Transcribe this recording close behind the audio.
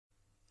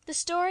The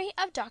Story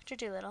of Dr.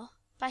 Dolittle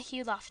by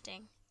Hugh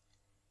Lofting.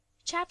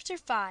 Chapter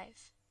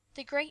 5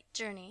 The Great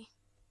Journey.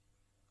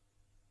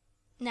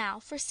 Now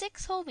for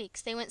 6 whole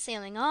weeks they went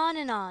sailing on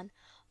and on,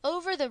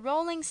 over the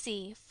rolling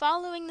sea,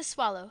 following the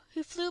Swallow,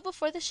 who flew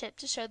before the ship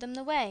to show them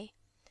the way.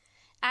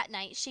 At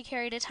night she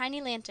carried a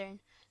tiny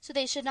lantern, so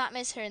they should not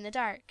miss her in the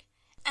dark,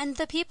 and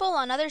the people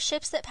on other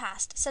ships that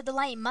passed said the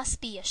light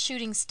must be a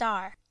shooting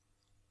star.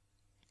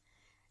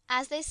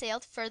 As they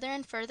sailed further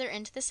and further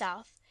into the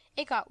south,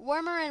 it got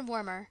warmer and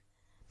warmer.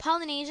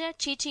 Polynesia,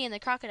 Chee-Chee, and the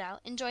crocodile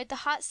enjoyed the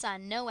hot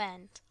sun no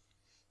end.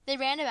 They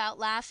ran about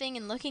laughing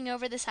and looking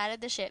over the side of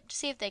the ship to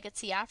see if they could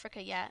see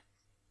Africa yet.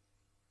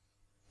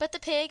 But the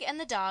pig and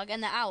the dog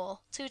and the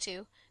owl,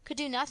 Tutu, could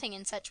do nothing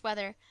in such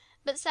weather,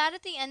 but sat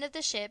at the end of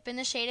the ship in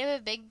the shade of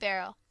a big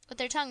barrel, with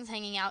their tongues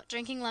hanging out,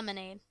 drinking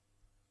lemonade.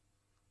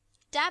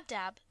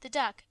 Dab-Dab, the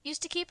duck,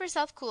 used to keep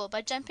herself cool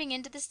by jumping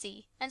into the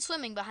sea and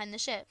swimming behind the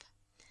ship.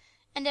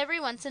 And every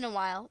once in a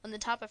while, when the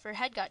top of her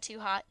head got too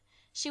hot,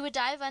 she would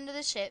dive under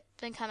the ship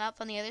and come up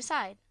on the other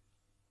side.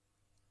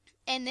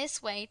 In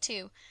this way,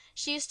 too,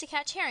 she used to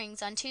catch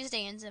herrings on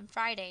Tuesdays and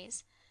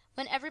Fridays,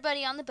 when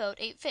everybody on the boat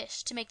ate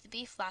fish to make the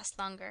beef last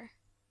longer.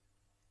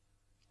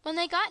 When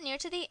they got near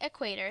to the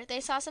equator, they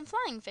saw some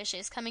flying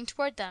fishes coming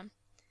toward them.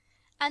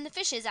 And the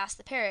fishes asked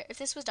the parrot if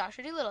this was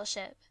Dr. Dolittle's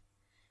ship.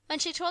 When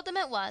she told them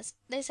it was,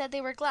 they said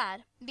they were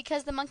glad,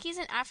 because the monkeys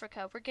in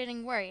Africa were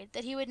getting worried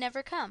that he would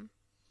never come.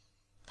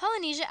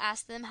 Polynesia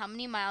asked them how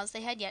many miles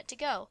they had yet to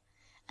go,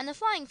 and the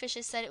flying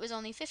fishes said it was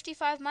only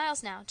 55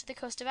 miles now to the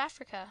coast of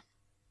Africa.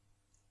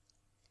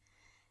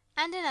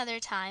 And another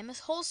time a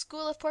whole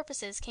school of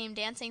porpoises came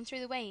dancing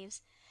through the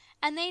waves,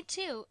 and they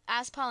too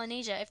asked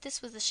Polynesia if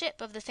this was the ship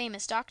of the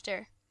famous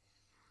doctor.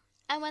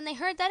 And when they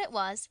heard that it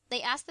was,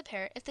 they asked the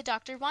parrot if the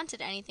doctor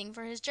wanted anything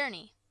for his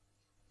journey.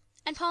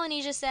 And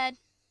Polynesia said,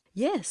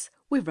 "Yes,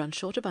 we've run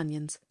short of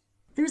onions."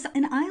 "There's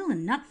an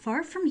island not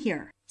far from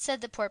here,"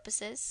 said the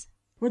porpoises,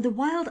 "where the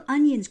wild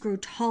onions grow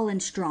tall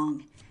and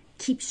strong.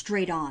 Keep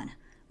straight on.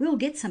 We will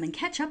get some and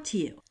catch up to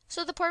you."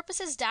 So the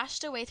porpoises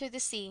dashed away through the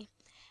sea,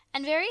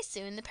 and very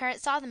soon the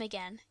parrot saw them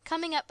again,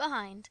 coming up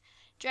behind,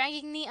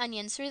 dragging the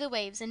onions through the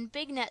waves in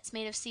big nets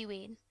made of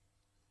seaweed.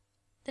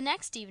 The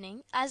next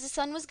evening, as the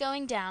sun was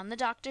going down, the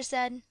doctor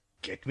said,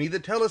 "Get me the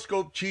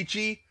telescope,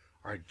 Chee-Chee.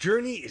 Our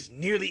journey is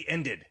nearly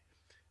ended.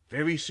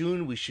 Very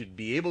soon we should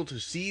be able to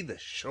see the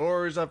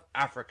shores of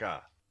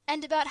Africa."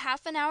 And about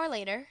half an hour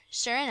later,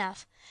 sure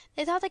enough,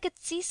 they thought they could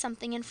see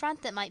something in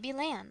front that might be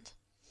land.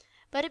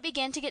 But it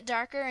began to get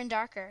darker and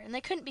darker, and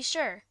they couldn't be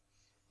sure.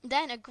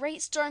 Then a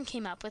great storm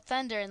came up with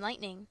thunder and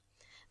lightning.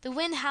 The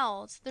wind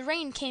howled, the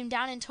rain came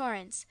down in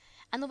torrents,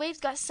 and the waves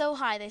got so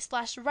high they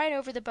splashed right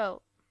over the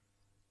boat.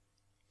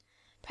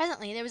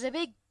 Presently there was a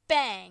big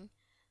bang.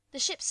 The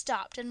ship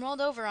stopped and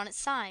rolled over on its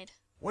side.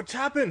 "What's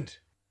happened?"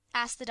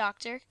 asked the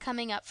doctor,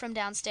 coming up from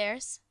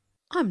downstairs.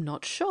 "I'm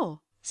not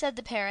sure," said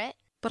the parrot,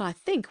 "but I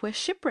think we're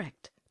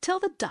shipwrecked. Tell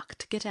the duck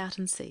to get out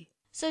and see."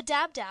 So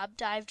Dab-Dab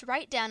dived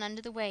right down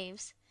under the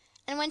waves,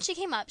 and when she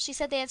came up she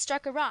said they had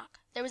struck a rock.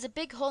 There was a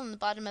big hole in the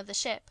bottom of the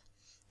ship.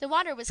 The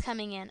water was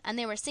coming in, and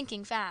they were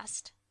sinking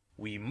fast.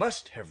 "We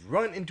must have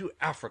run into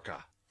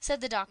Africa,"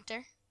 said the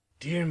doctor.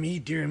 Dear me,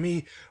 dear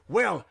me.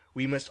 Well,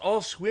 we must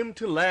all swim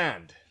to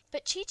land."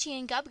 But Chee-Chee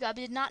and Gub-Gub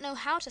did not know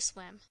how to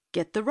swim,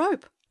 "Get the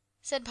rope,"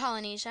 said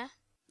Polynesia.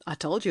 "I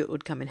told you it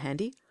would come in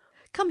handy.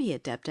 Come here,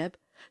 Dab-Dab.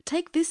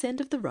 Take this end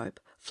of the rope,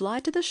 fly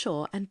to the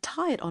shore and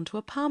tie it onto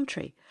a palm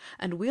tree,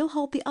 and we'll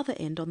hold the other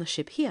end on the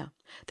ship here.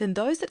 Then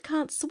those that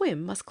can't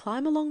swim must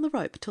climb along the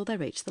rope till they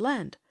reach the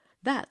land.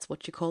 That's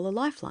what you call a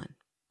lifeline."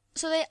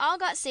 So they all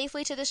got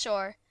safely to the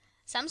shore,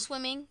 some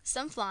swimming,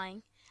 some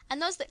flying,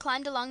 and those that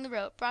climbed along the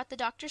rope brought the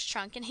doctor's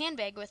trunk and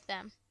handbag with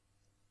them.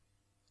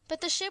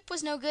 But the ship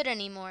was no good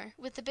any more,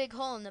 with the big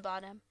hole in the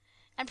bottom,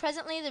 and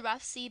presently the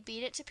rough sea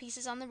beat it to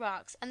pieces on the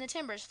rocks, and the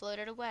timbers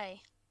floated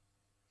away.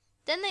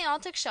 Then they all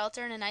took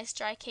shelter in a nice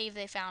dry cave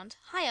they found,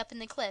 high up in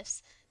the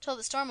cliffs, till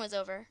the storm was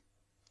over.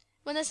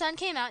 When the sun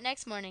came out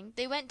next morning,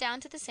 they went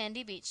down to the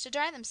sandy beach to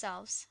dry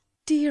themselves.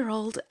 "Dear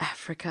old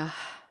Africa,"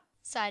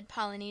 sighed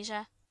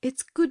Polynesia.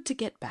 "It's good to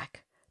get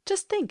back.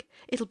 Just think,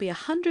 it'll be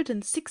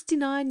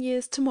 169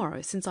 years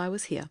tomorrow since I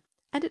was here,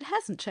 and it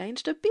hasn't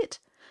changed a bit.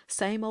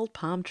 Same old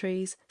palm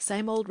trees,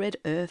 same old red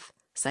earth,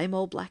 same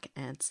old black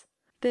ants.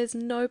 There's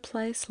no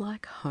place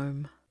like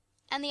home."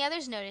 And the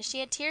others noticed she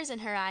had tears in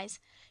her eyes.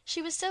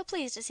 She was so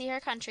pleased to see her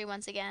country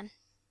once again.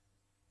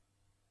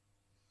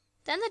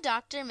 Then the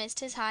doctor missed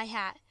his high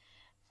hat,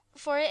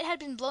 for it had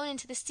been blown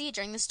into the sea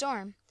during the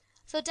storm.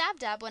 So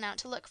Dab-Dab went out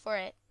to look for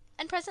it,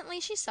 and presently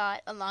she saw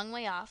it a long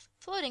way off,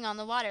 floating on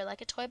the water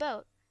like a toy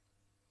boat.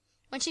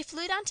 When she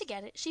flew down to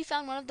get it, she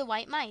found one of the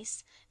white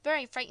mice,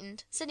 very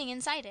frightened, sitting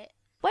inside it.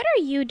 "What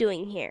are you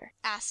doing here?"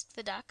 asked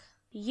the duck.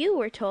 "You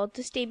were told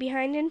to stay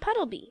behind in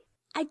Puddleby."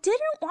 "I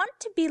didn't want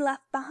to be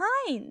left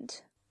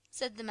behind,"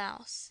 said the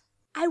mouse.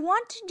 "I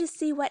wanted to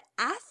see what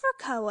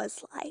Africa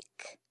was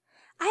like.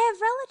 I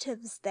have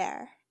relatives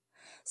there.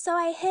 So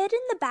I hid in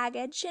the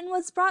baggage and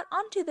was brought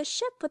onto the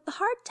ship with the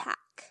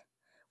hardtack.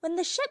 When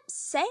the ship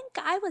sank,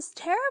 I was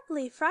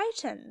terribly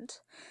frightened,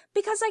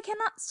 because I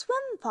cannot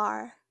swim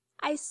far.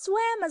 I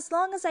swam as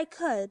long as I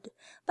could,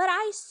 but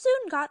I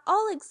soon got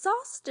all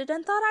exhausted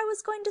and thought I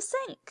was going to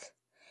sink.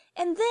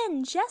 And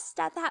then, just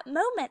at that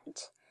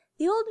moment,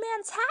 the old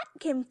man's hat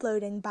came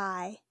floating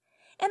by,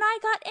 and I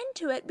got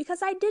into it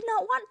because I did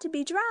not want to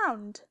be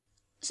drowned."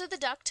 So the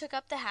duck took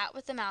up the hat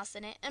with the mouse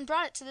in it and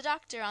brought it to the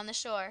doctor on the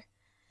shore,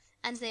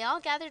 and they all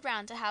gathered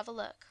round to have a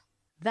look.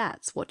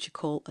 That's what you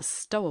call a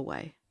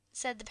stowaway,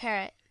 said the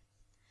parrot.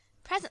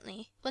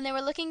 Presently, when they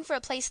were looking for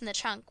a place in the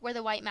trunk where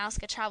the white mouse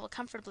could travel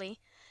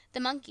comfortably, the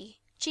monkey,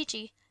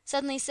 Chee-Chee,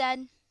 suddenly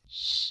said,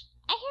 "Shh!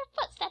 I hear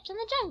footsteps in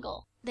the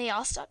jungle." They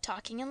all stopped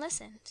talking and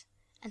listened,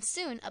 and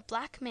soon a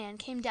black man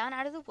came down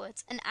out of the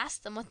woods and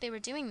asked them what they were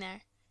doing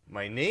there.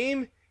 "My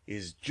name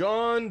is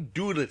John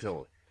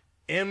Dolittle,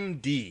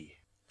 M.D.,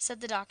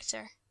 said the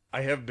doctor.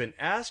 "I have been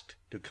asked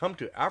to come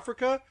to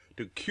Africa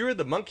to cure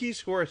the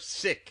monkeys who are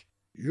sick."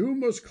 "You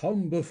must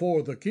come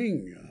before the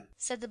king,"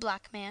 said the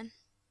black man.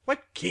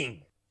 "What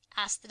king?"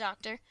 asked the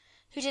doctor,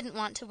 who didn't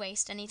want to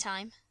waste any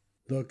time.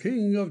 "the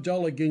king of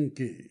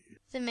Jalaginki.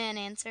 The man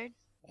answered.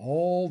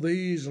 All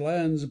these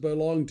lands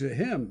belong to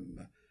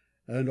him,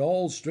 and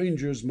all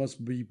strangers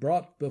must be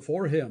brought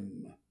before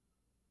him.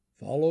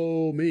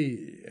 Follow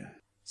me."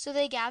 So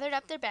they gathered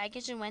up their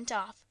baggage and went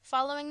off,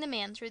 following the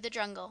man through the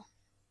jungle.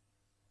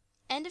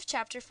 End of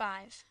chapter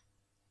 5.